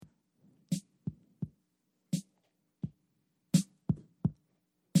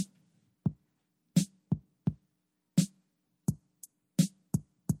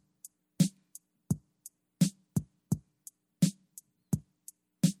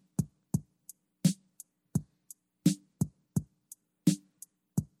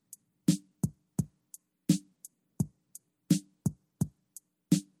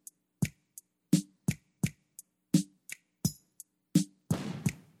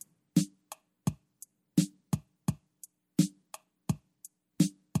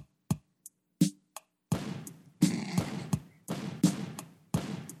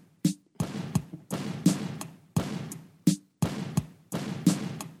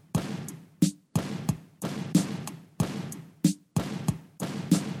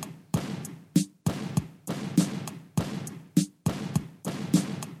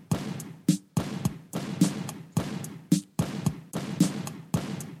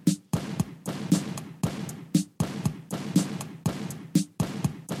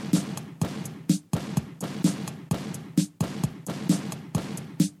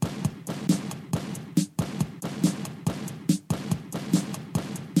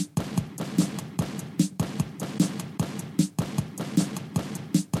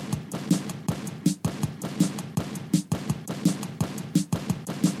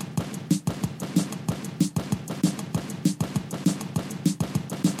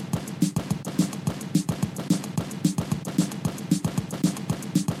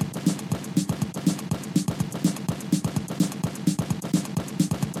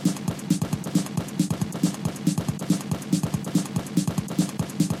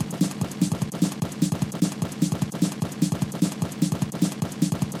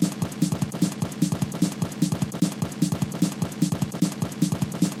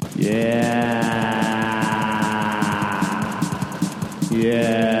Yeah.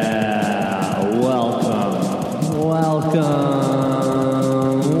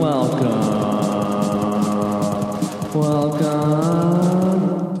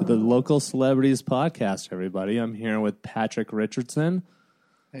 Welcome to the Local Celebrities Podcast, everybody. I'm here with Patrick Richardson.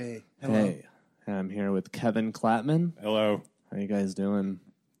 Hey. Hello. Hey. And I'm here with Kevin Klapman. Hello. How you guys doing?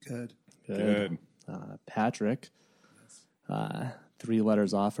 Good. Patrick. 3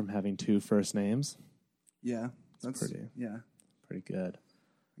 letters off from having 2 first names. Yeah. That's pretty good.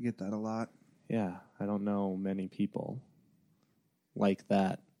 I get that a lot. Yeah, I don't know many people like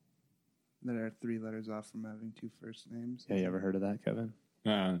that. That are 3 letters off from having 2 first names. Yeah, you ever heard of that, Kevin?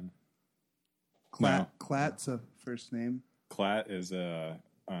 Clat's a first name. Clat is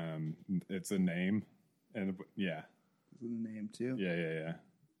it's a name, and yeah, Is it a name too? Yeah.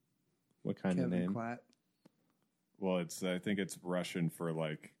 What kind Kevin of name? Clat. Well, I think it's Russian for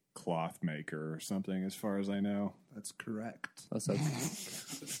like cloth maker or something, as far as I know. That's correct. That's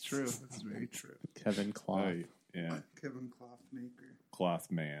That's true. That's very true. Kevin Cloth. Yeah, Kevin Cloth Maker.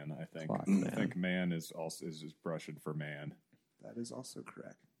 cloth man. I think. Cloth man. I think man is just Russian for man. That is also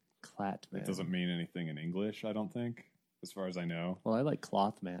correct. Clat man. It doesn't mean anything in English, I don't think, as far as I know. Well, I like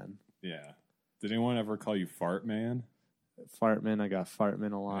Cloth man. Yeah. Did anyone ever call you Fart Man? Fartman, I got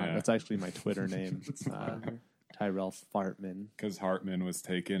Fartman a lot. Yeah. That's actually my Twitter name. Tyrell Fartman. Because Hartman was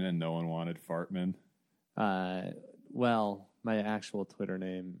taken and no one wanted Fartman. Well, my actual Twitter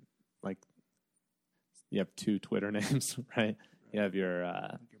name, like, you have 2 Twitter names, right? You have your,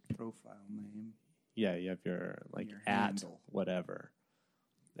 Like your profile name. yeah, you have your, like, Your at handle. whatever.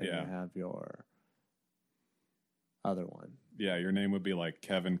 Then Yeah. you have your other one. Yeah, your name would be like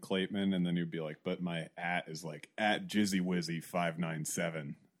Kevin Clateman, and then you'd be like, but my at is like at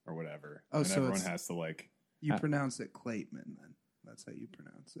JizzyWizzy597 or whatever. Oh, and so everyone it's- has to like. You pronounce it Claytman then. That's how you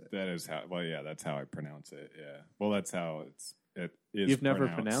pronounce it. That is how. Well, yeah, that's how I pronounce it. Yeah. Well, that's how it is. You've never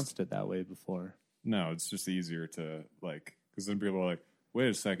pronounced it that way before. No, it's just easier to like, because then people are like, wait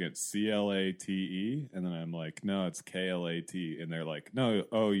a second, CLATE, and then I'm like, no, it's KLAT, and they're like, no,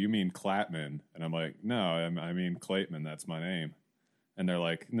 oh, you mean Clatman, and I'm like, no, I mean Claytman, that's my name, and they're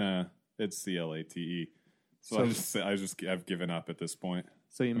like, nah, it's CLATE. So I've given up at this point.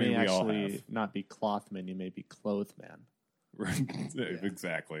 So you may we all actually have. not be Clothman, you may be Clothman.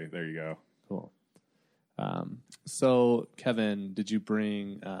 Exactly. There you go. Cool. So, Kevin, did you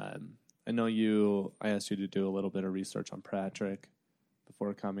bring... I know I asked you to do a little bit of research on Patrick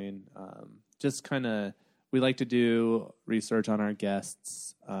before coming. Just kind of... We like to do research on our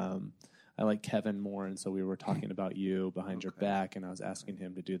guests. I like Kevin more, and so we were talking about you behind your back, and I was asking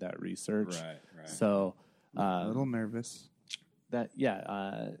him to do that research. Right. So... a little nervous.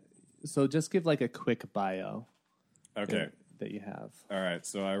 So just give like a quick bio. Okay. That you have. All right,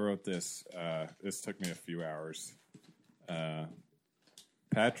 so I wrote this. This took me a few hours.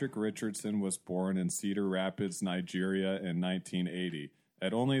 Patrick Richardson was born in Cedar Rapids, Nigeria in 1980.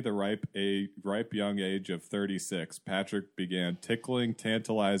 At only the ripe young age of 36, Patrick began tickling,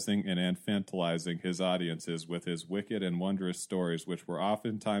 tantalizing, and infantilizing his audiences with his wicked and wondrous stories, which were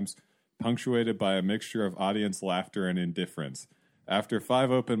oftentimes punctuated by a mixture of audience laughter and indifference. After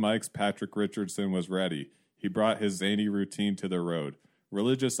 5 open mics, Patrick Richardson was ready. He brought his zany routine to the road.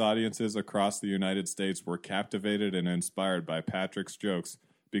 Religious audiences across the United States were captivated and inspired by Patrick's jokes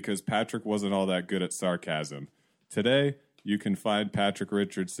because Patrick wasn't all that good at sarcasm. Today, you can find Patrick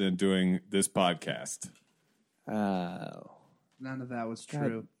Richardson doing this podcast. Oh. None of that was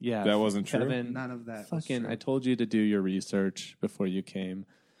true. Yeah. That wasn't true? Kevin, None of that was fucking, true. I told you to do your research before you came.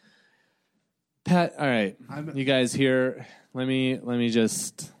 Pat, all right. You guys here, let me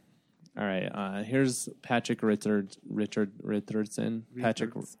just... All right, here's Patrick Richardson.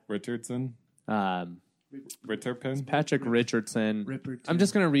 Patrick Richardson? Ritterpin? Patrick Richardson. Ripperton. I'm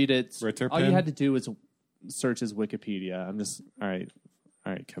just going to read it. Ritterpin? All you had to do was search his Wikipedia. All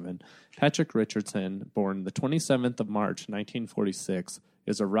right, Kevin. Patrick Richardson, born the 27th of March, 1946,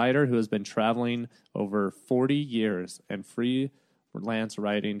 is a writer who has been traveling over 40 years and freelance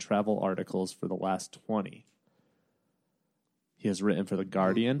writing travel articles for the last 20. He has written for The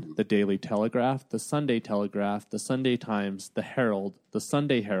Guardian, The Daily Telegraph, The Sunday Telegraph, The Sunday Times, The Herald, The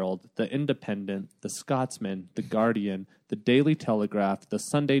Sunday Herald, The Independent, The Scotsman, The Guardian, The Daily Telegraph, The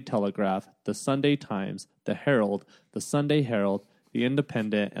Sunday Telegraph, The Sunday Times, The Herald, The Sunday Herald, The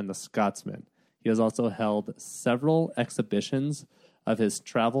Independent, and The Scotsman. He has also held several exhibitions of his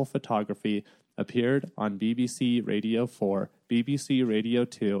travel photography, appeared on BBC Radio 4, BBC Radio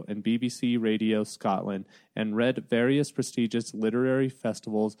 2, and BBC Radio Scotland, and read various prestigious literary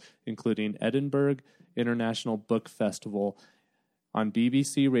festivals, including Edinburgh International Book Festival on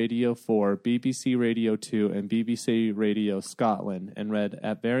BBC Radio 4, BBC Radio 2, and BBC Radio Scotland, and read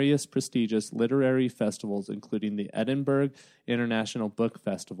at various prestigious literary festivals, including the Edinburgh International Book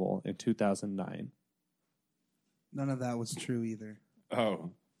Festival in 2009. None of that was true either.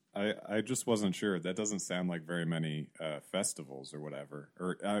 Oh, I just wasn't sure. That doesn't sound like very many festivals or whatever,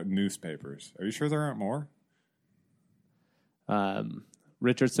 or newspapers. Are you sure there aren't more?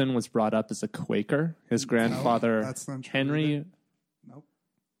 Richardson was brought up as a Quaker. His grandfather, that's not true Henry... either. Nope.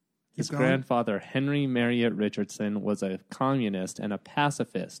 His Keep going. grandfather, Henry Marriott Richardson, was a communist and a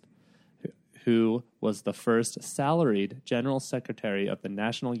pacifist who was the first salaried general secretary of the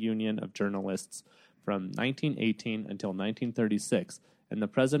National Union of Journalists from 1918 until 1936, and the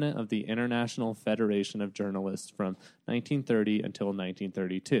president of the International Federation of Journalists from 1930 until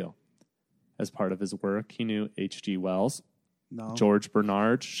 1932. As part of his work, he knew H.G. Wells, No. George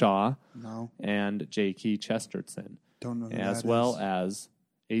Bernard Shaw, No. and J.K. Chesterton, Don't know who as that well is. as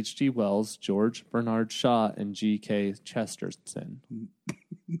H.G. Wells, George Bernard Shaw, and G.K. Chesterton.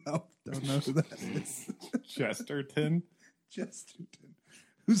 No, don't know who that is. Chesterton? Chesterton.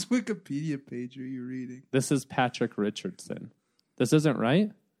 Whose Wikipedia page are you reading? This is Patrick Richardson. This isn't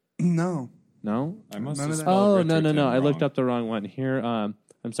right? No. No? I must None have of that- spelled Oh, no. Richardson I looked wrong. up the wrong one. Here, I'm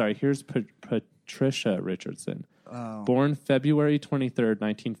sorry. Here's Patricia Richardson. Oh. Born February 23rd,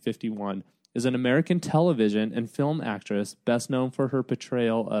 1951, is an American television and film actress best known for her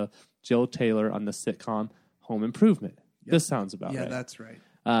portrayal of Jill Taylor on the sitcom Home Improvement. This sounds about Yeah, right. that's right.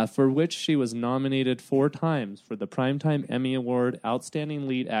 For which she was nominated 4 times for the Primetime Emmy Award, Outstanding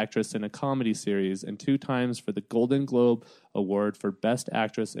Lead Actress in a Comedy Series, and 2 times for the Golden Globe Award for Best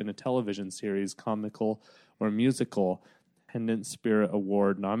Actress in a Television Series, Comical or Musical, Independent Spirit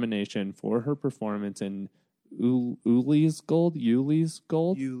Award nomination for her performance in Ulee's Gold? Yuli's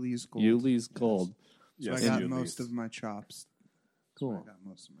Gold. Yuli's Gold. So Yes, I got Yuli's. most of my chops. Cool. I got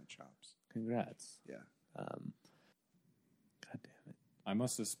most of my chops. Congrats. Yeah. God damn it. I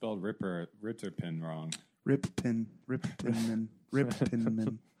must have spelled Ritterpin wrong. Rippin. Rippenman.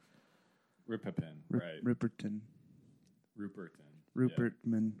 Rippenman. Rippapin, right. Ripperton. Ruperton.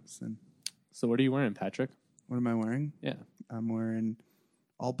 Rupertmanson. So what are you wearing, Patrick? What am I wearing? Yeah. I'm wearing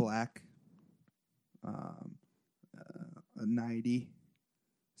all black. A 90.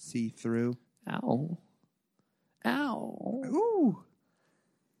 See-through. Ow. Ow. Ooh.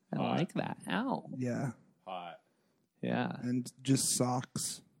 I like that. Ow. Yeah. Hot. Yeah. And just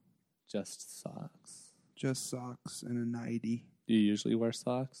socks. Just socks. Just socks and a 90. Do you usually wear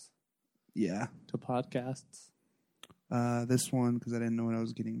socks Yeah. to podcasts? This one, because I didn't know what I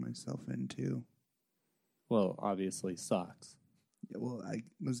was getting myself into. Well, obviously socks. Yeah, well, I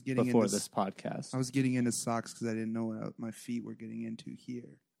was getting Before into this podcast. I was getting into socks because I didn't know what my feet were getting into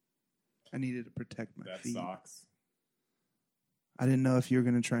here. I needed to protect my That feet. socks. I didn't know if you were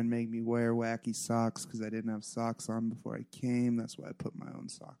going to try and make me wear wacky socks because I didn't have socks on before I came. That's why I put my own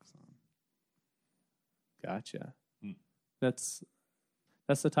socks on. Gotcha. Hmm. That's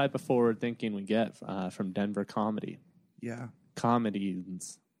the type of forward thinking we get from Denver comedy. Yeah.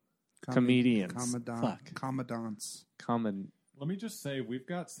 Comedians. Comedians. Fuck. Commandants. Let me just say, we've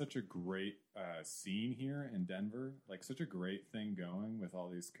got such a great scene here in Denver, like such a great thing going with all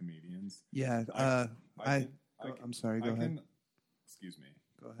these comedians. Yeah. I'm sorry. Go ahead. Excuse me.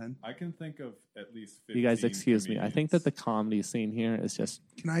 Go ahead. I can think of at least 15 You guys excuse me. I think that the comedians. comedy scene here is just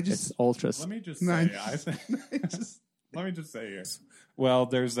Can I just it's ultra. Let me just No, say, I think. just Let me just say here. Well,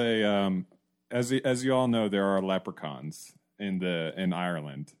 there's a as you all know, there are leprechauns in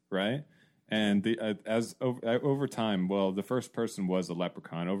Ireland, right? And over time, well, the first person was a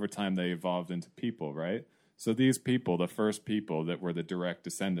leprechaun. Over time, they evolved into people, right? So these people, the first people that were the direct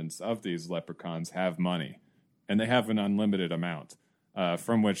descendants of these leprechauns, have money, and they have an unlimited amount,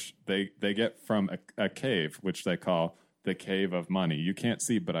 from which they get from a cave, which they call the cave of money. You can't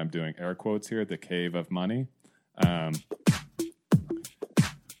see, but I'm doing air quotes here. The cave of money.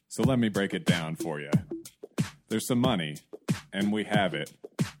 So let me break it down for you. There's some money, and we have it,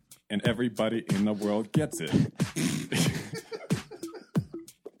 and everybody in the world gets it.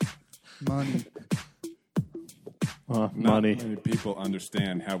 money. Not Money. many people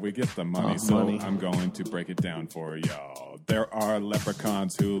understand how we get the money, so money. I'm going to break it down for y'all. There are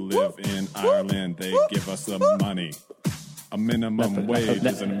leprechauns who live in Ireland. They give us some money. A minimum wage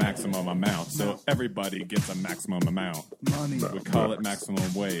is a maximum amount, so everybody gets a maximum amount. Money. We call it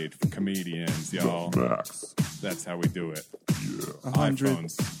maximum wage for comedians, y'all. Max. That's how we do it. 100.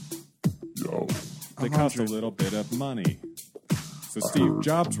 iPhones, Yo. they cost a little bit of money. So Steve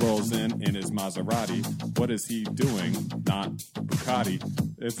Jobs rolls in his Maserati. What is he doing? Not Bugatti.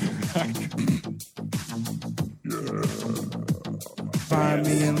 It's like Find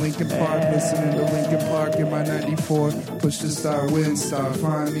me in Lincoln Park, listening to Lincoln Park in my 94. Push the star, win star.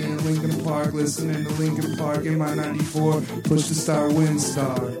 Find me in Lincoln Park, listening to Lincoln Park in my 94. Push the star, win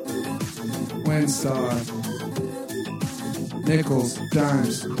star. Win star. Nickels,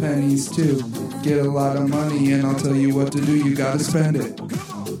 dimes, pennies too. Get a lot of money and I'll tell you what to do. You gotta spend it.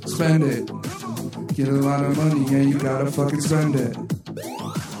 Spend it. Get a lot of money and you gotta fucking spend it.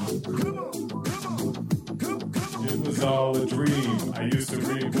 It was all a dream. I used to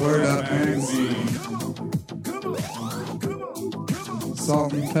read Word Up magazine.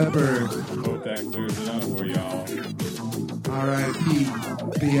 Salt and pepper. Hope that clears it up for y'all. R.I.P.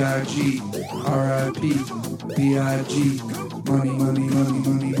 B.I.G. R.I.P. B.I.G. Money, money, money,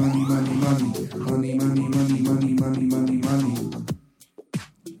 money, money, money, money. Money, money, money, money, money, money, money.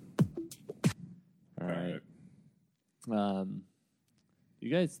 All right. You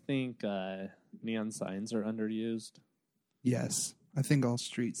guys think neon signs are underused? Yes. I think all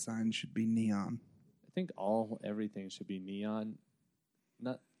street signs should be neon. I think everything should be neon.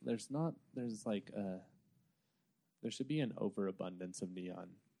 There should be an overabundance of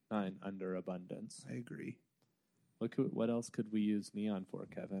neon, not an underabundance. I agree. What else could we use neon for,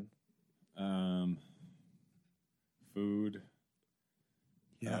 Kevin? Food.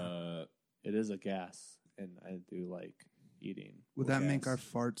 Yeah. It is a gas, and I do like eating. Would that make our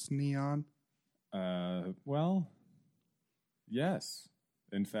farts neon? Well, yes.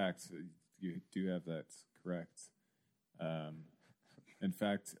 In fact, you do have that correct. In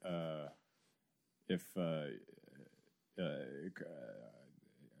fact, if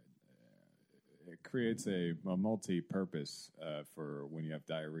it creates a multi-purpose for when you have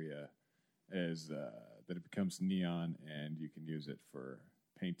diarrhea, is that it becomes neon and you can use it for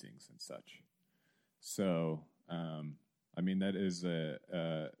paintings and such. So, I mean, that is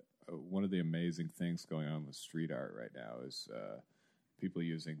one of the amazing things going on with street art right now is people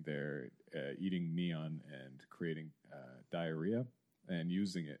using their eating neon and creating diarrhea and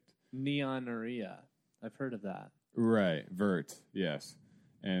using it. Neonuria. I've heard of that. Right. Vert. Yes.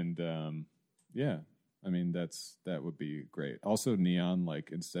 And yeah, I mean, that would be great. Also neon, like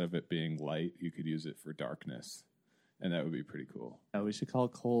instead of it being light, you could use it for darkness. And that would be pretty cool. Yeah, we should call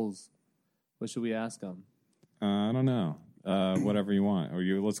Coles. What should we ask them? I don't know. Whatever you want.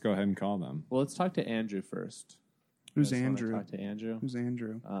 Let's go ahead and call them. Well, let's talk to Andrew first. Who's You guys wanna Andrew? Talk to Andrew. Who's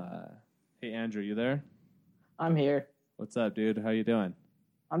Andrew? Hey, Andrew, you there? I'm here. What's up, dude? How you doing?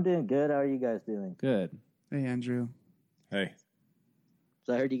 I'm doing good. How are you guys doing? Good. Hey, Andrew. Hey.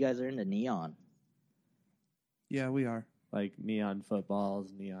 So I heard you guys are into neon. Yeah, we are. Like neon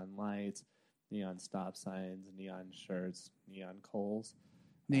footballs, neon lights, neon stop signs, neon shirts, neon Coles.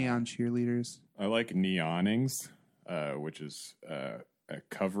 Neon cheerleaders. I like neonings, which is a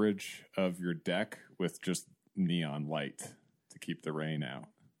coverage of your deck with just neon light to keep the rain out.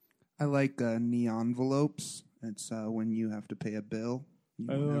 I like neon envelopes. It's when you have to pay a bill. You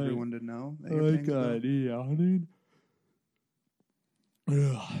want everyone to know that you're paying a bill. neoning.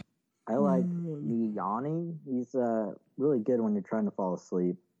 I like neoning. He's really good when you're trying to fall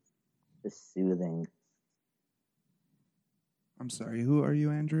asleep. Just soothing. I'm sorry, who are you,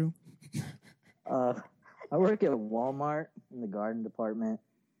 Andrew? I work at Walmart in the garden department.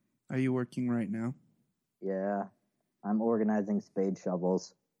 Are you working right now? Yeah. I'm organizing spade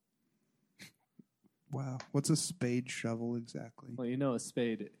shovels. Wow. What's a spade shovel exactly? Well, you know a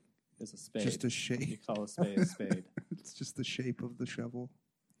spade is a spade. Just a You shape. call a spade a spade. It's just the shape of the shovel.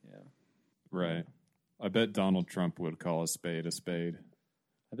 Yeah. Right. I bet Donald Trump would call a spade a spade.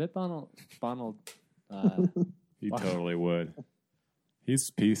 I bet Bonald He totally would.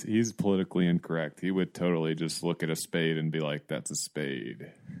 He's politically incorrect. He would totally just look at a spade and be like, "That's a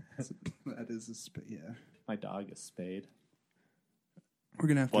spade." That is a spade, yeah. my dog is Spade. We're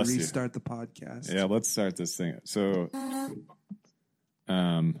going to have Bless to you. restart the podcast. Yeah, let's start this thing. So,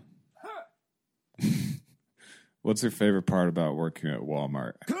 what's your favorite part about working at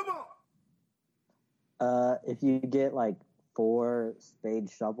Walmart? If you get like 4 spade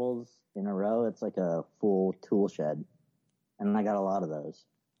shovels in a row, it's like a full tool shed. And I got a lot of those.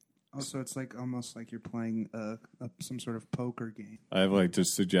 Also, it's like almost like you're playing some sort of poker game. I have like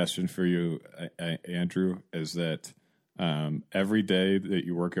just suggestion for you, Andrew, is that every day that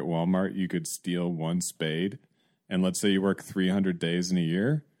you work at Walmart, you could steal 1 spade. And let's say you work 300 days in a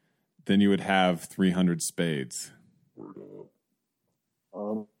year, then you would have 300 spades.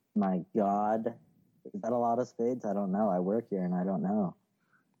 Oh my God. Is that a lot of spades? I don't know. I work here and I don't know.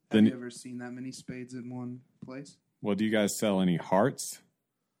 Have you ever seen that many spades in one place? Well, do you guys sell any hearts?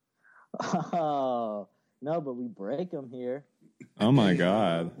 Oh, no, but we break them here. Oh my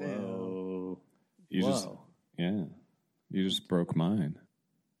God. Whoa. You Whoa. just, yeah. You just broke mine.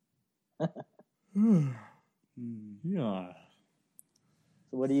 Yeah.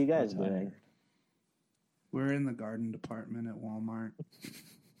 So what are you guys I'm tired. doing? We're in the garden department at Walmart.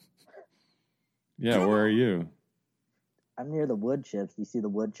 Yeah, where are you? I'm near the wood chips. Do you see the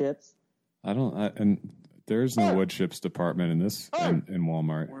wood chips? And there's no wood chips department in this in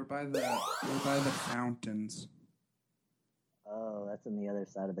Walmart. We're by the fountains. Oh, that's in the other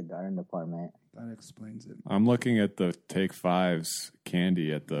side of the garden department. That explains it. I'm looking at the Take Fives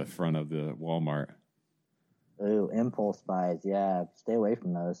candy at the front of the Walmart. Ooh, impulse buys. Yeah, stay away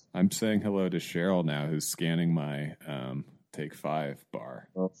from those. I'm saying hello to Cheryl now, who's scanning my Take Five bar.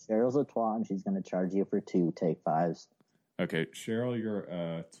 Well, Cheryl's a twat, and she's going to charge you for 2 Take Fives. Okay, Cheryl, you're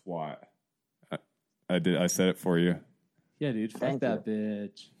a twat. I said it for you. Yeah, dude. Fuck Thank that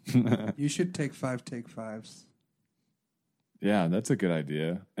bitch. You should take 5 Take Fives. Yeah, that's a good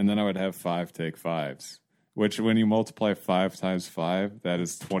idea. And then I would have 5 Take Fives, which when you multiply 5 times 5, that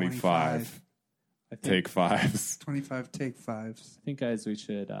is 25 Take Fives. 25 Take Fives. I think, guys, we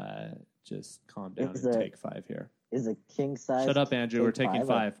should just calm down Is and it- take 5 here. Is a king size? Shut up, Andrew. We're taking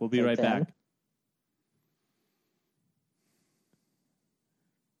 5. We'll be Take right 10? back.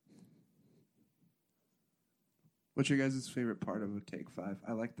 What's your guys' favorite part of a Take 5?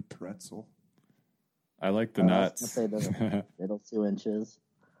 I like the pretzel. I like the I was nuts. gonna say the middle 2 inches.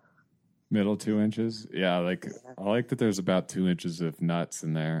 Middle 2 inches. Yeah, I like that there's about 2 inches of nuts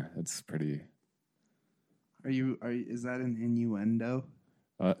in there. It's pretty. Is that an innuendo?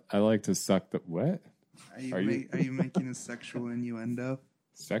 I like to suck the what? Are you making a sexual innuendo?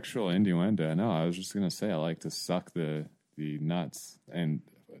 Sexual innuendo. No, I was just gonna say I like to suck the nuts and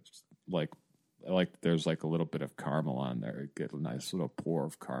just I like that there's like a little bit of caramel on there. Get a nice little pour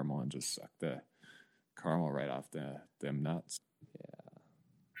of caramel and just suck the caramel right off them nuts.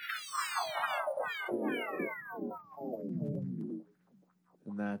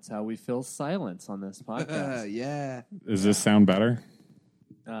 And that's how we fill silence on this podcast. Yeah. Does this sound better?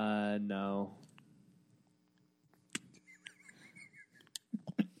 No.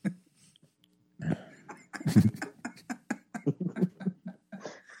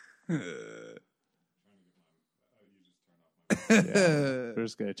 We're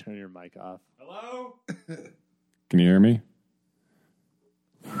just going to turn your mic off. Hello? Can you hear me?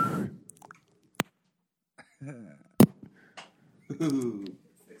 Ooh.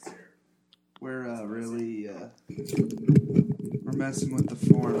 We're really we're messing with the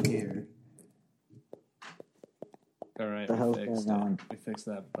form here. All right, The hell's we fixed going it. on? We fixed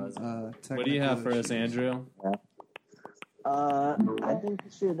that buzzer. Technical What do you have for us, issues. Andrew? I think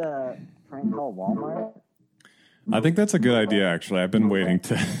you should prank call Walmart. I think that's a good idea. Actually, I've been waiting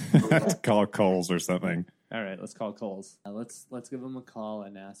to to call Coles or something. All right, let's call Coles. Let's give them a call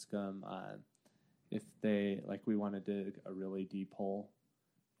and ask them if they we want to dig a really deep hole,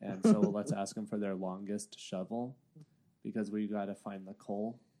 and so let's ask them for their longest shovel because we got to find the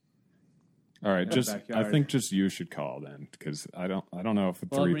coal. All right, In the just I backyard. think just you should call then because I don't know if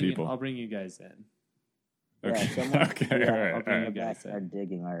Well, three people. I'll bring you guys in. Okay, someone- okay, yeah, all right, I'll bring all you right. guys Start in.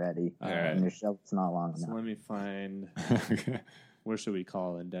 digging already. All right. And your shovel's not long So enough. let me find. Okay. Where should we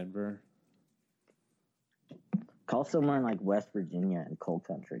call in Denver? Call somewhere in West Virginia in coal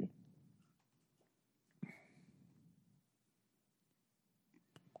country.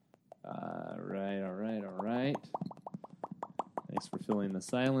 All right. Thanks for filling the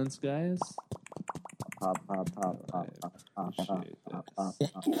silence, guys. Pop, pop, pop, pop, pop, pop, pop, Appreciate pop,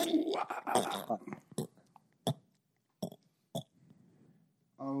 this. pop, pop.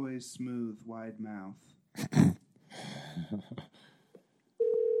 Always smooth, wide mouth.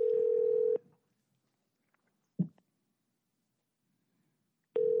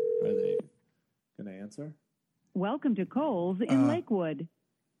 Are they going to answer? Welcome to Kohl's in Lakewood.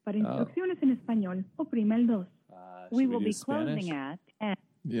 Para instrucciones en español, oprima el 2. We will do be Spanish? closing at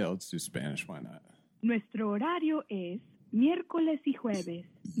Yeah, let's do Spanish. Why not? Nuestro horario es miércoles y jueves,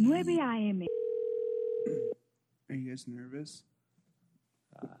 9 a.m. Are you guys nervous?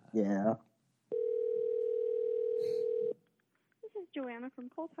 Yeah. This is Joanna from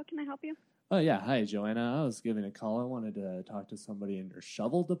Kohl's. How can I help you? Oh, yeah. Hi, Joanna. I was giving a call. I wanted to talk to somebody in your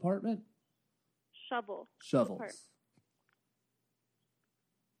shovel department. Shovel. Shovels. Part.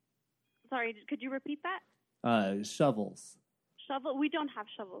 Sorry, could you repeat that? Shovels. Shovel? We don't have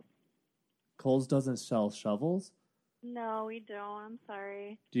shovels. Coles doesn't sell shovels. No, we don't. I'm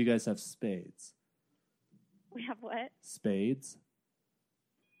sorry. Do you guys have spades? We have what? Spades?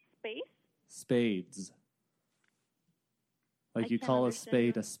 Space? Spades. Like I you can't call a understand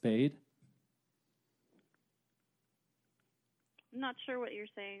spade that. a spade? I'm not sure what you're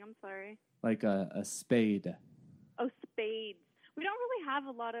saying. I'm sorry. Like a spade. Oh, spades. We don't really have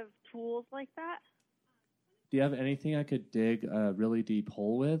a lot of tools like that. Do you have anything I could dig a really deep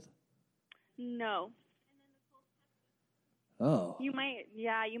hole with? No. Oh. You might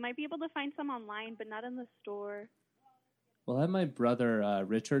be able to find some online, but not in the store. Well, I have my brother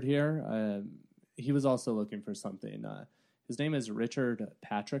Richard here. He was also looking for something. His name is Richard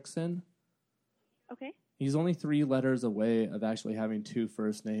Patrickson. Okay. He's only 3 letters away of actually having 2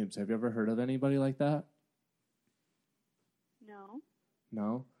 first names. Have you ever heard of anybody like that? No.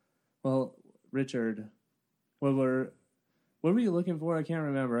 No? Well, Richard, what were you looking for? I can't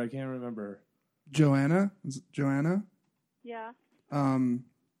remember. Joanna? Is it Joanna? Yeah.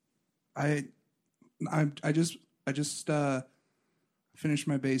 I just finished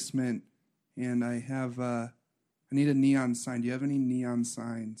my basement, and I need a neon sign. Do you have any neon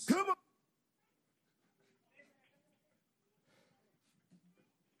signs? Come on.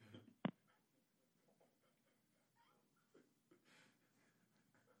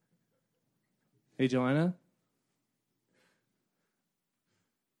 Hey, Joanna?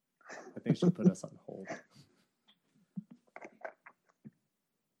 I think she put us on hold.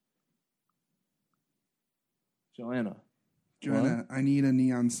 Joanna, I need a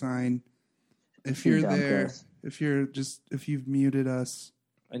neon sign. If you're there, if you've muted us.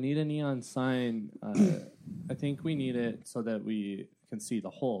 I need a neon sign. I think we need it so that we can see the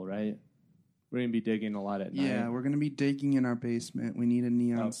hole, right? We're going to be digging a lot at night. Yeah, we're going to be digging in our basement. We need a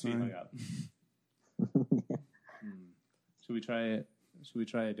neon sign. Should we try it? Should we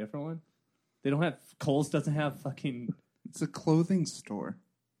try a different one? They don't have... Kohl's doesn't have fucking... It's a clothing store.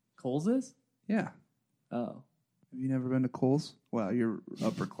 Kohl's is? Yeah. Oh. Have you never been to Kohl's? Well, you're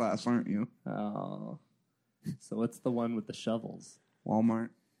upper class, aren't you? Oh. So what's the one with the shovels? Walmart.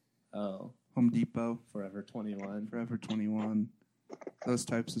 Oh. Home Depot. Forever 21. Forever 21. Those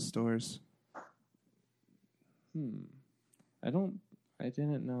types of stores. I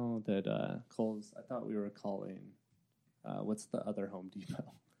didn't know that Kohl's... I thought we were calling... what's the other Home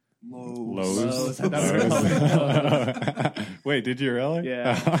Depot? Lowe's. I thought we were calling Lowe's. Wait, did you really?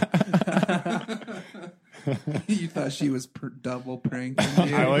 Yeah. You thought she was double pranking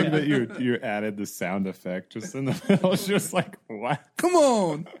you? I like that you added the sound effect just in the middle. She was like, what? Come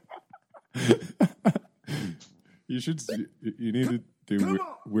on! You need to do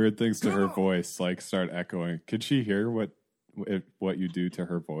weird things to her voice, like start echoing. Could she hear what you do to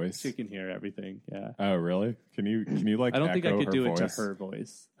her voice? She can hear everything, yeah. Oh, really? Can you like I don't think I could do voice? it to her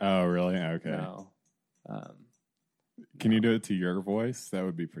voice. Oh, really? Okay. No. Can you do it to your voice? That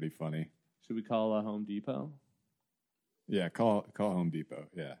would be pretty funny. Should we call a Home Depot? Yeah, call Home Depot.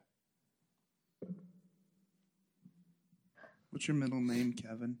 Yeah. What's your middle name,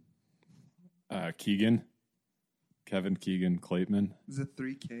 Kevin? Keegan. Kevin Keegan Clateman. Is it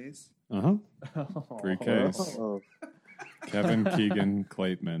 3 Ks? Uh-huh. 3 Ks. Kevin Keegan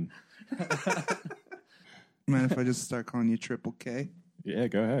Clateman. Mind if I just start calling you Triple K? Yeah,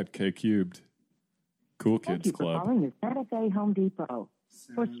 go ahead. K cubed. Cool Kids Club. Thank you for calling the Santa Fe Home Depot.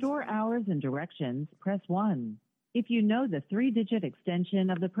 For store hours and directions, press 1. If you know the 3-digit extension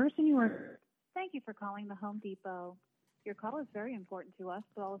of the person you are... Thank you for calling the Home Depot. Your call is very important to us,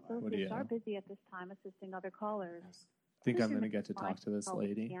 but all associates are busy at this time assisting other callers. I think I'm going to get to talk to this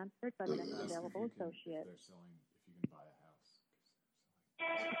lady. Answered by the next available associate.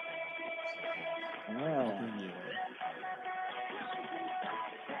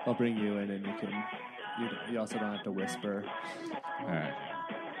 I'll bring you in, and you also don't have to whisper. All right.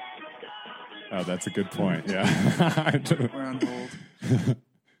 Oh, that's a good point. Yeah. We're on hold.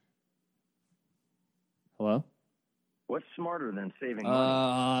 Hello? What's smarter than saving money?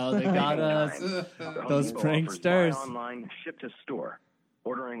 Oh, they got us. Those pranksters. Buy online, ship to store.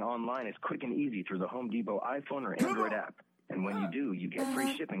 Ordering online is quick and easy through the Home Depot iPhone or Android app. And when you do, you get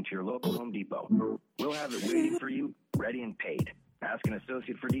free shipping to your local Home Depot. We'll have it waiting for you, ready and paid. Ask an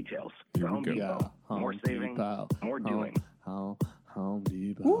associate for details. The Home Depot. More saving, more doing. Home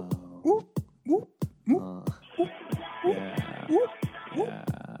Depot. Yeah.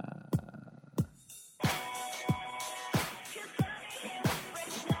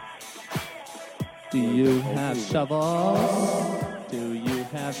 Do you have shovels? Do you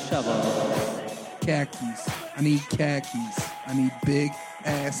have shovels? Khakis. I need khakis. I need big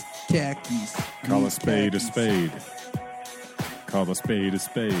ass khakis. Call a spade a spade. Call a spade a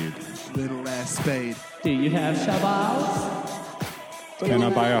spade. Little ass spade. Do you have shovels? Can I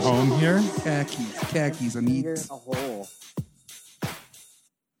buy a home here? Khakis. I need. You're in a hole.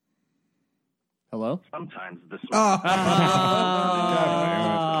 Hello? Sometimes the God,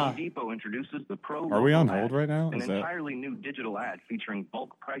 Depot introduces the Pro. Are we on Local hold ad, right now? An entirely new digital ad featuring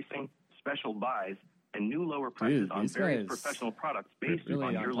bulk pricing, special buys, and new lower prices on various guys professional products based really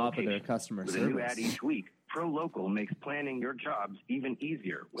on on your top of their location. customer With service. a new ad each week, Pro Local makes planning your jobs even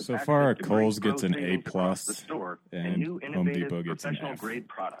easier. With So access far, to Kohl's great gets Pro an savings across the A+, store and new Home innovative Depot gets an professional F-. grade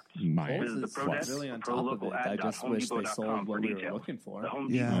products. Minus. Visit the Pro Plus. Desk Really on or top of it. I just wish they sold what we were looking for. The Home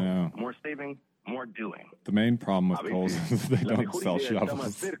Yeah. Depot. I know. More saving, more doing. The main problem with Kohl's is they don't sell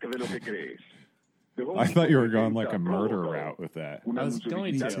shovels. I thought you were going like a murder route with that. I was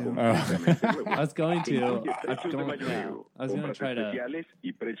going to. too. I was going to. I was going to try to.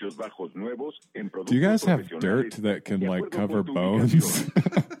 Do you guys have dirt that can like cover bones?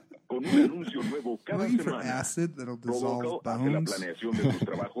 Looking for acid that'll dissolve bones. I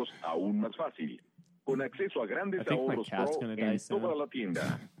think my cat's going to die soon.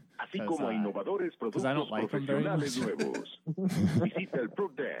 Because I don't like them very much. Visita el Pro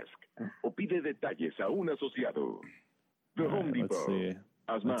Desk o pide detalles a un asociado. The Home Right, let's Depot. see.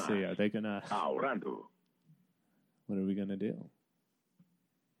 Haz Let's más. see. Are they going to. Ahorrando. What are we going to do?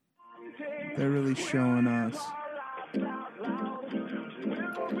 They're really showing us.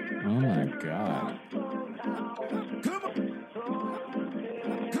 Oh my god.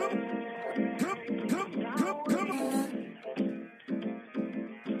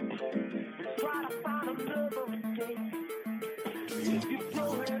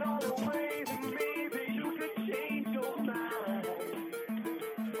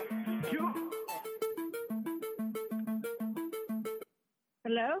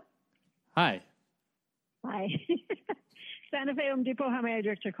 Hello? Hi. Hi. Santa Fe Home Depot, how may I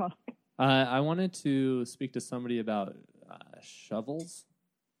direct your call? I wanted to speak to somebody about shovels.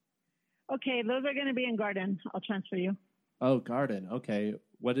 Okay, those are going to be in Garden. I'll transfer you. Oh, garden. Okay.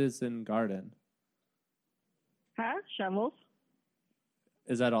 What is in garden? Huh? Shovels?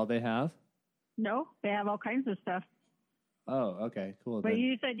 Is that all they have? No, they have all kinds of stuff. Oh, okay. Cool. But Then.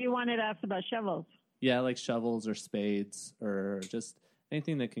 you said you wanted to ask about shovels. Yeah, like shovels or spades or just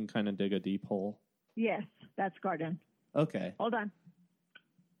anything that can kind of dig a deep hole. Yes, that's Garden. Okay. Hold on.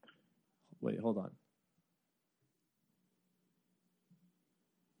 Wait, hold on.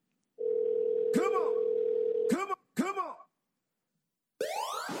 Come on! Come on! Come on!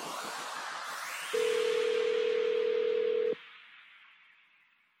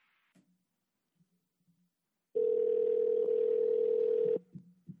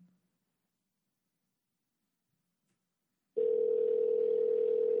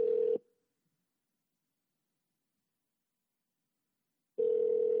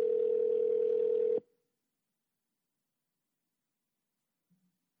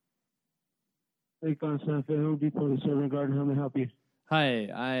 Hey, Santa Fe Home Depot, the Southern Garden. How may I help you?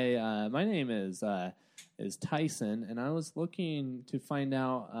 Hi, my name is Tyson, and I was looking to find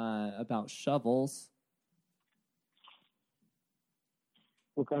out about shovels.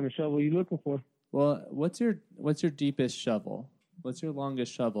 What kind of shovel are you looking for? Well, what's your deepest shovel? What's your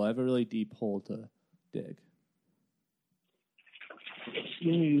longest shovel? I have a really deep hole to dig.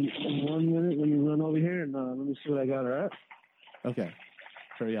 Give me 1 minute. Let me run over here and let me see what I got. All right. Okay,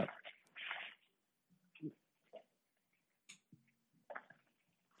 hurry up.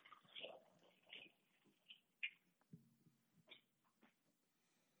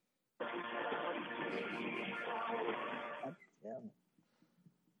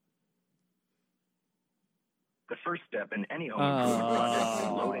 The first step in any home improvement project is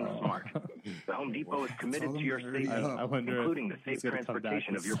loading smart. The Home Depot is committed to your safety, I wonder including the safe if it's gonna come back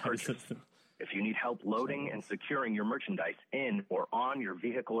transportation with of your sound purchase. system. If you need help loading and securing your merchandise in or on your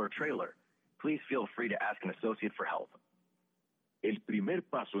vehicle or trailer, please feel free to ask an associate for help. El primer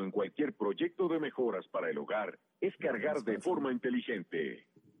paso en cualquier proyecto de mejoras para el hogar es cargar de forma inteligente.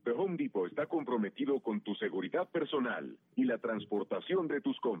 The Home Depot está comprometido con tu seguridad personal y la transportación de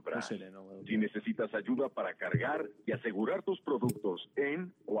tus compras. Push it in a little Si bit. necesitas ayuda para cargar y asegurar tus productos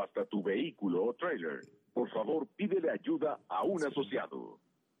en o hasta tu vehículo o trailer, por favor pídele ayuda a un asociado.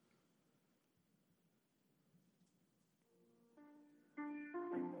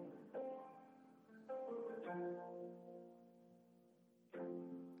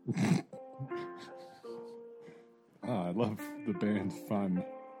 Oh, I love the band Fun.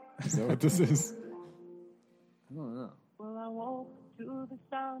 Is that what this is? I don't know. Well, I walk to the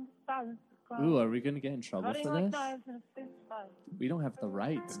sound of silence. Ooh, are we going to get in trouble for this? We don't have the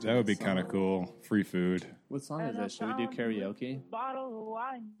rights. That would be kind of cool. Free food. What song is this? Should we do karaoke?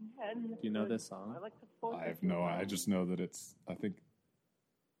 Do you know this song? I have no. I just know that it's. I think.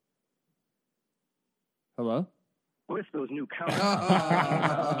 Hello? With those new counters,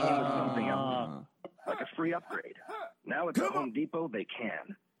 came with something else, like a free upgrade. Now at the Home Depot, they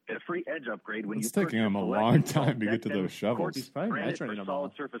can. Get a free edge upgrade when It's you taking him a select long install time to get to Decton, those shovels. He's probably measuring them all.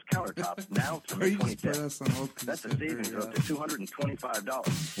 Solid surface countertops now through Or you just put us on hold. That's a savings of up to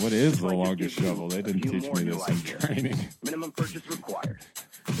 $225. What is the longest shovel? They didn't teach me this in training. Minimum purchase required.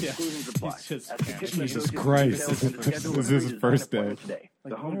 Exclusions apply. Jesus Christ. This is his first day.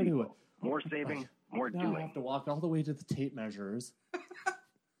 The Home Depot. More saving, more Now doing. I have to walk all the way to the tape measures.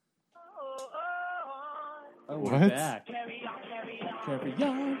 Oh, we're What? back. Carry on, carry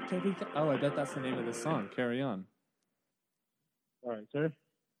on. Oh, I bet that's the name of the song. Carry on. All right, sir.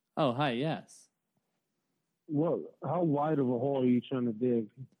 Oh, hi, yes. Well, how wide of a hole are you trying to dig?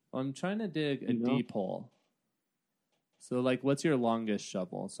 Well, I'm trying to dig a deep hole. So, like, what's your longest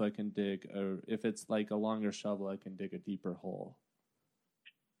shovel? So I can dig, or if it's like a longer shovel, I can dig a deeper hole.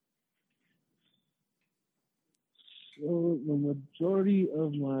 So the majority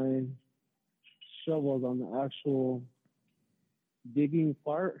of my shovels on the actual digging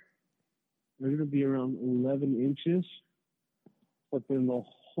part are going to be around 11 inches. But then the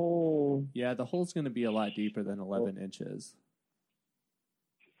hole... Yeah, the hole's going to be a lot deeper than 11 inches.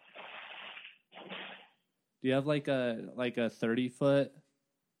 Do you have like a 30-foot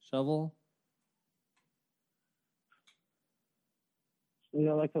shovel? You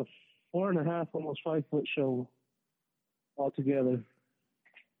know, like a 4.5, almost 5 foot shovel altogether.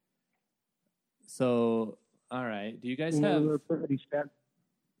 So, all right. Do you guys have...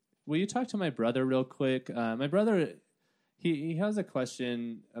 Will you talk to my brother real quick? My brother, he has a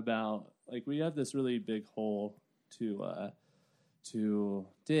question about, like, we have this really big hole to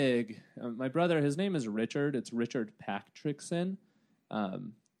dig. My brother, his name is Richard. It's Richard Patrickson.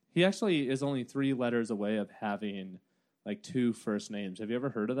 He actually is only 3 letters away of having, like, 2 first names. Have you ever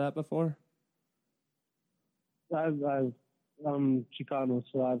heard of that before? I'm Chicano,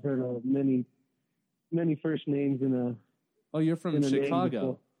 so I've heard of many first names in a... Oh, you're from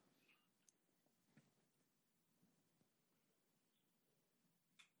Chicago.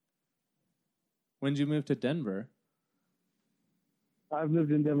 When did you move to Denver? I've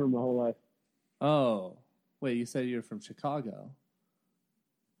lived in Denver my whole life. Oh, wait, you said you're from Chicago.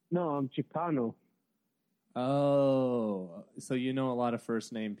 No, I'm Chicano. Oh, so you know a lot of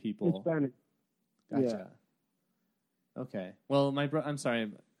first name people. Hispanic. Gotcha. Yeah. Okay. Well, I'm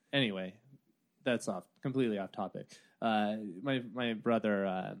sorry. Anyway, that's completely off topic. My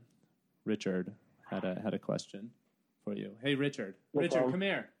brother Richard had a question for you. Hey, Richard. No Richard, problem. come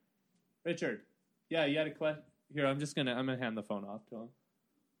here. Richard. Yeah, you had a question. Here, I'm gonna hand the phone off to him.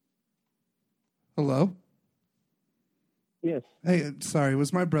 Hello? Yes. Hey, sorry,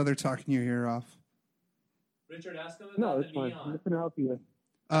 was my brother talking your ear off? Richard, ask him about No, the it's fine. neon. I'm going to help you.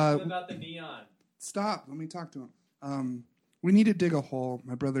 Ask him about the neon. Stop. Let me talk to him. We need to dig a hole.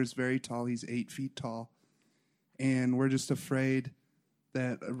 My brother's very tall. He's 8 feet tall. And we're just afraid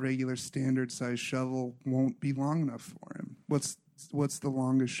that a regular standard size shovel won't be long enough for him. What's the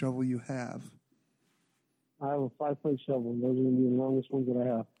longest shovel you have? I have a 5 foot shovel. Those are going to be the longest ones that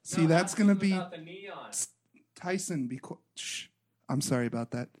I have. See, that's going to be... About the neon. Tyson, shh. I'm sorry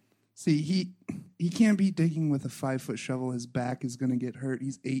about that. See, he can't be digging with a 5 foot shovel. His back is going to get hurt.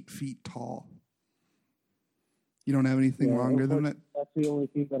 He's 8 feet tall. You don't have anything longer than that? That's the only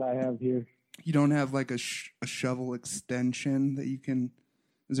thing that I have here. You don't have like a shovel extension that you can...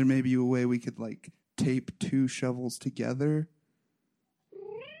 Is there maybe a way we could like tape 2 shovels together?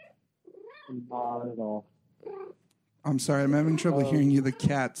 Not at all. I'm sorry, I'm having trouble hearing you. The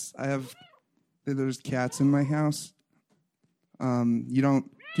cats. There's cats in my house. Do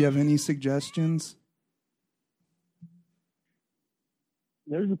you have any suggestions?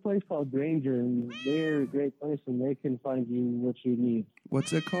 There's a place called Granger, and they're a great place, and they can find you what you need.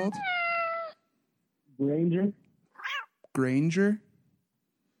 What's it called? Granger? Granger?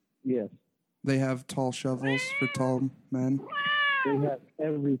 Yes. They have tall shovels for tall men? They have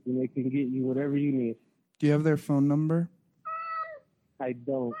everything. They can get you whatever you need. Do you have their phone number? I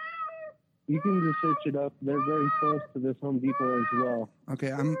don't. You can just search it up. They're very close to this Home Depot as well. Okay,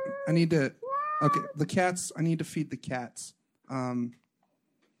 the cats, I need to feed the cats.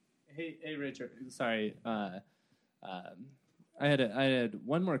 Hey, Richard. Sorry. I had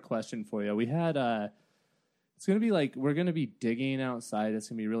one more question for you. We had it's gonna be like we're gonna be digging outside. It's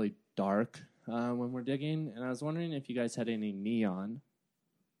gonna be really dark when we're digging, and I was wondering if you guys had any neon.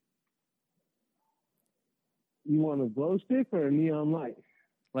 You want a glow stick or a neon light?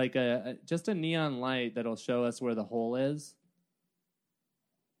 Like just a neon light that'll show us where the hole is.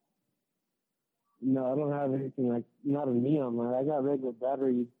 No, I don't have anything like, not a neon light. I got regular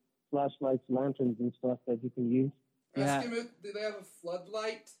battery flashlights, lanterns, and stuff that you can use. Ask him do they have a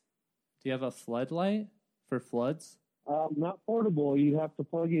floodlight? Do you have a floodlight for floods? Not portable. You have to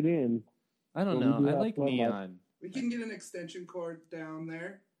plug it in. I don't know. I like neon. We can get an extension cord down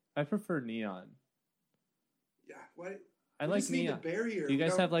there. I prefer neon. Yeah, what? I like neon. Need a barrier. Do you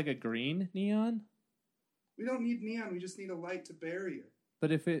guys have like a green neon? We don't need neon. We just need a light to barrier.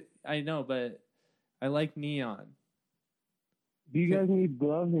 But I know, but I like neon. Do you guys need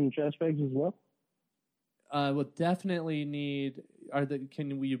gloves and chest bags as well? We'll definitely need.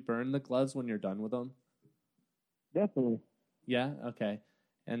 Can we burn the gloves when you're done with them? Definitely. Yeah. Okay.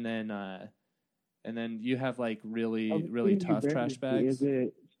 And then you have like really tough trash bags. Is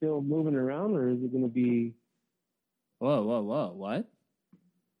it still moving around, or is it going to be? Whoa! What?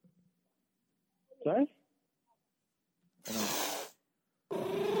 Sorry?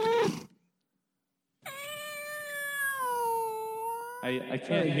 I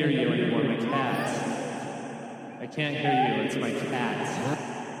can't hear you anymore. My cats. I can't hear you. It's my cats.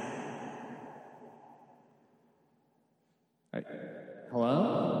 Hello?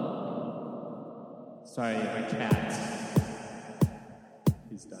 Sorry, my cats.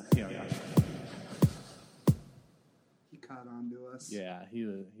 He's done. Yeah. He caught on to us. Yeah,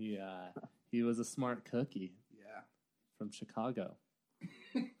 he was a smart cookie. Yeah. From Chicago.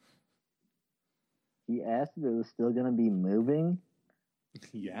 He asked if it was still going to be moving.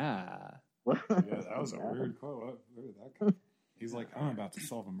 Yeah. Yeah, that was a weird quote. Where did that come? He's like, I'm about to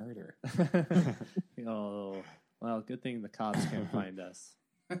solve a murder. Oh, well, good thing the cops can't find us.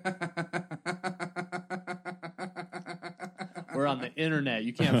 We're on the internet.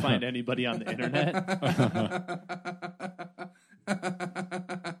 You can't find anybody on the internet.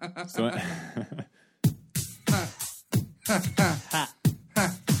 So,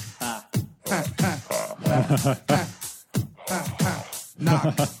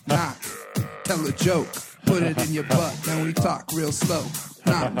 knock, tell a joke, put it in your butt, then we talk real slow.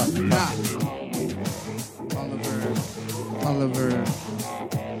 Knock. Oliver.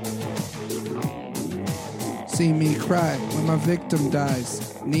 See me cry when my victim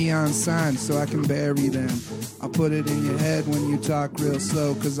dies. Neon signs so I can bury them. I'll put it in your head when you talk real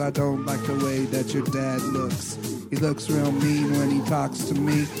slow, 'cause I don't like the way that your dad looks. He looks real mean when he talks to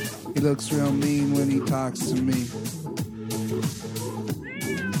me.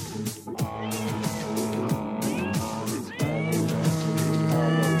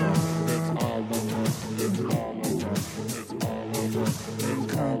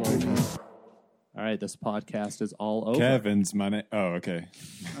 All right, this podcast is all over. Kevin's my name. Oh, okay.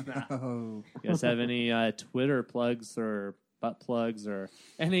 Oh. You guys have any Twitter plugs or butt plugs or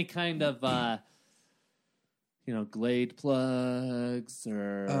any kind of, Glade plugs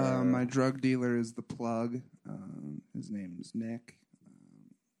or... my drug dealer is the plug. His name is Nick.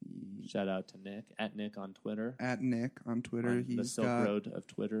 Shout out to Nick, at Nick on Twitter. On the Silk Road of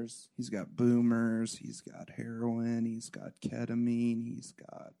Twitters. He's got boomers. He's got heroin. He's got ketamine.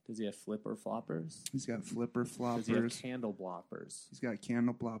 Does he have flipper floppers? He's got flipper floppers. Does he have candle bloppers? He's got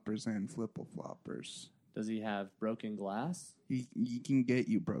candle bloppers and flipper floppers. Does he have broken glass? He can get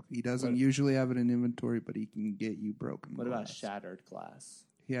you broke. He doesn't usually have it in inventory, but he can get you broken What glass. about shattered glass?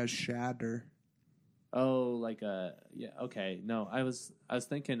 He has shatter. Oh, like okay. No, I was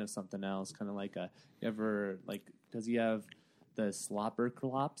thinking of something else, kind of like does he have the slopper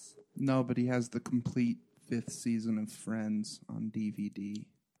clops? No, but he has the complete 5th season of Friends on DVD.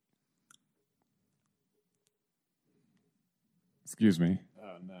 Excuse me.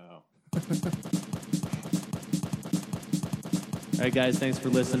 Oh, no. All right, guys, thanks for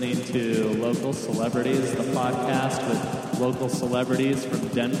listening to Local Celebrities, the podcast with local celebrities from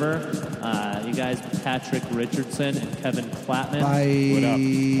Denver. You guys, Patrick Richardson and Kevin Clapman. Bye. What up?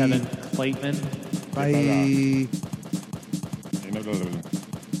 Kevin Clayton. Bye.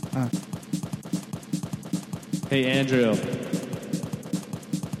 Hey, Andrew.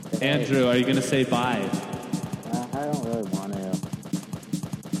 Andrew, are you going to say bye?